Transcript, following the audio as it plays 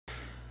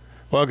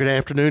Well, good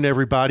afternoon,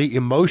 everybody.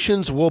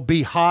 Emotions will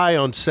be high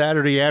on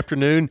Saturday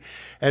afternoon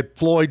at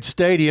Floyd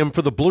Stadium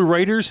for the Blue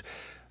Raiders.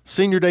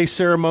 Senior Day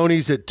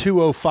ceremonies at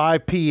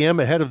 2:05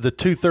 p.m. ahead of the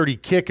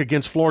 2:30 kick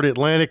against Florida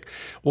Atlantic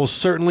will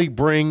certainly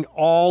bring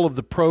all of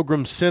the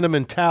program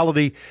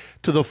sentimentality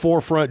to the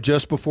forefront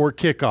just before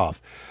kickoff.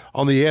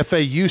 On the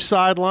FAU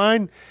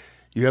sideline,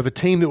 you have a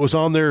team that was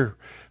on their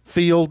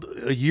field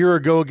a year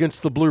ago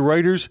against the Blue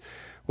Raiders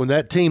when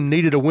that team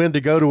needed a win to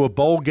go to a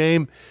bowl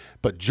game,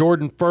 but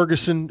Jordan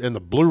Ferguson and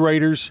the Blue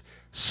Raiders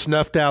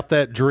snuffed out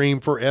that dream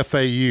for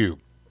FAU.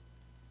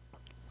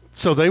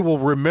 So they will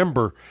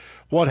remember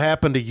what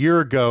happened a year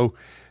ago,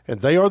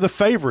 and they are the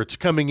favorites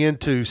coming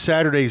into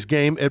Saturday's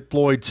game at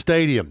Floyd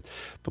Stadium.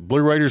 The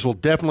Blue Raiders will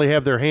definitely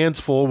have their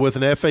hands full with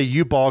an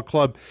FAU ball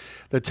club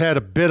that's had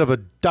a bit of a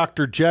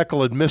Dr.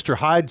 Jekyll and Mr.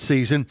 Hyde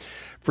season.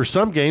 For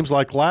some games,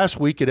 like last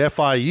week at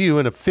FIU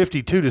in a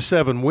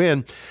 52-7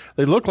 win,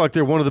 they look like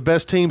they're one of the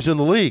best teams in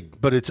the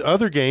league. But it's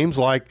other games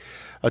like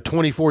a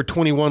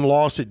 24-21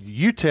 loss at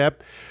UTEP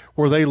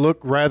where they look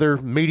rather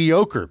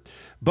mediocre.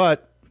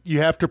 But you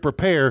have to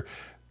prepare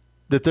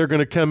that they're going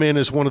to come in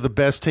as one of the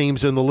best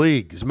teams in the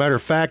league. As a matter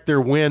of fact,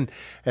 their win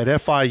at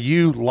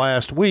FIU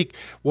last week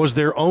was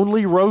their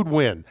only road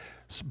win.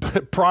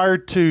 Prior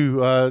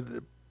to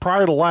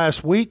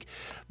last week,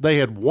 they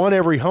had won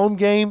every home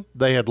game.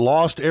 They had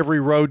lost every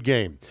road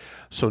game.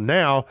 So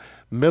now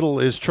Middle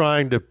is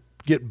trying to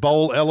get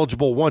bowl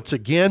eligible once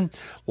again.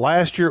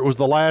 Last year it was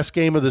the last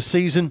game of the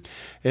season,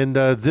 and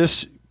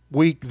this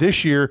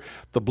year,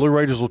 the Blue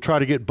Raiders will try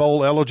to get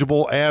bowl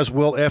eligible, as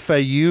will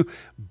FAU.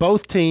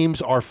 Both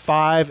teams are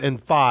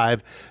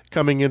 5-5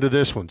 coming into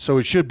this one, so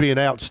it should be an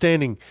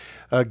outstanding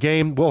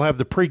game. We'll have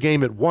the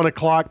pregame at 1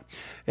 o'clock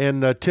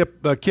and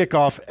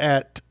kickoff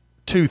at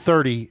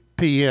 2:30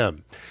 p.m.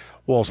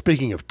 Well,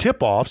 speaking of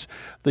tip-offs,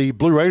 the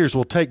Blue Raiders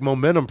will take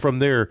momentum from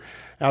their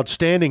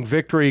outstanding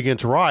victory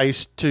against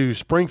Rice to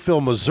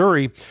Springfield,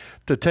 Missouri,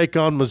 to take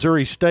on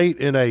Missouri State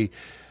in a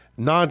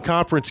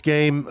non-conference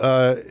game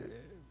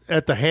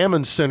at the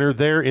Hammond Center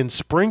there in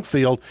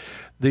Springfield.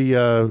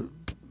 The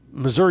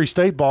Missouri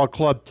State Ball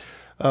Club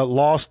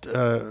lost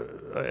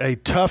a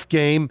tough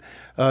game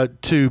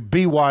to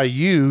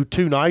BYU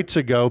 2 nights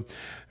ago,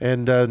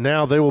 and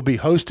now they will be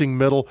hosting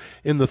Middle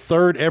in the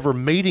third ever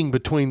meeting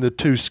between the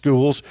two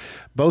schools.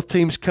 Both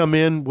teams come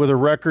in with a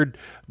record,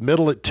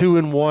 Middle at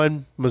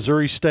 2-1,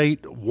 Missouri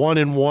State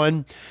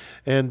 1-1,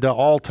 and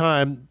all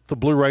time the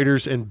Blue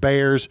Raiders and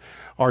Bears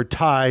are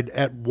tied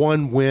at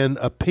 1 win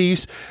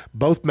apiece.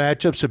 Both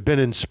matchups have been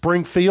in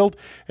Springfield,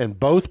 and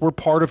both were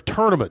part of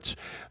tournaments.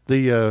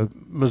 The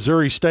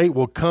Missouri State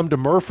will come to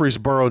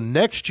Murfreesboro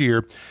next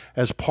year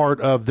as part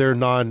of their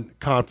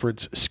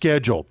non-conference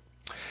schedule.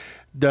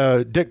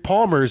 Dick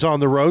Palmer is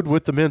on the road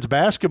with the men's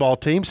basketball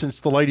team since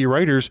the Lady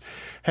Raiders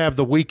have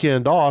the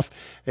weekend off,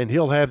 and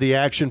he'll have the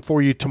action for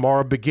you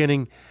tomorrow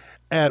beginning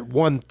at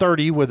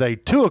 1:30 with a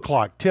 2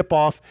 o'clock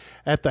tip-off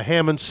at the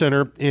Hammond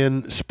Center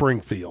in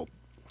Springfield.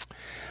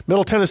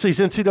 Middle Tennessee's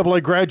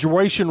NCAA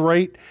graduation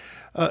rate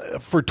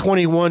for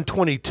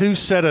 21-22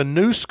 set a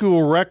new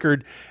school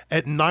record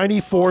at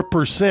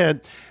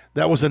 94%.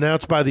 That was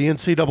announced by the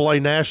NCAA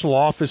National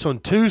Office on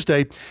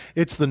Tuesday.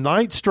 It's the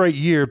 9th straight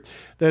year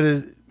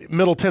that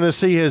Middle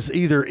Tennessee has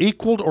either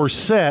equaled or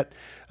set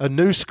a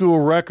new school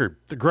record.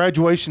 The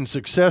graduation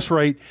success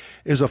rate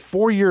is a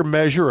 4-year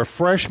measure of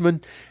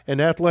freshmen and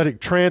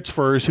athletic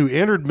transfers who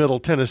entered Middle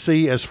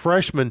Tennessee as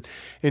freshmen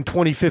in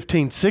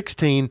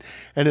 2015-16,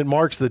 and it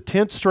marks the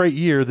 10th straight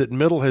year that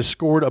Middle has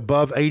scored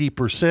above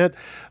 80%.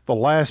 The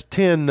last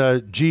 10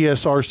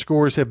 GSR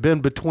scores have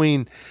been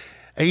between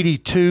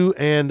 82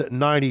 and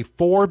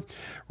 94.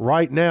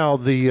 Right now,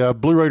 the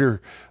Blue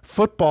Raider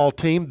football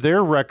team,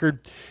 their record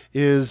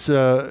is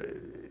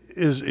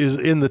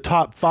in the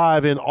top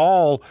 5 in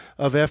all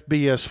of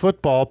FBS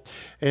football,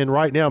 and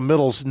right now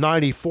Middle's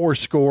 94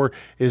 score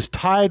is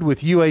tied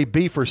with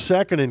UAB for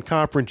second in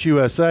Conference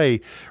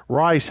USA.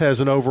 Rice has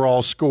an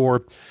overall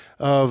score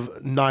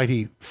of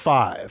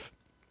 95.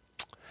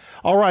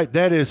 All right,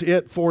 that is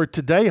it for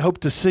today. Hope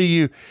to see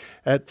you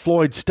at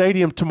Floyd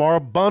Stadium tomorrow.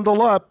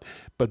 Bundle up,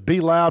 but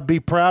be loud, be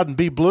proud, and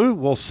be blue.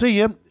 We'll see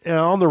you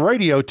on the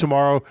radio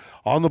tomorrow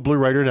on the Blue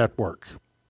Raider Network.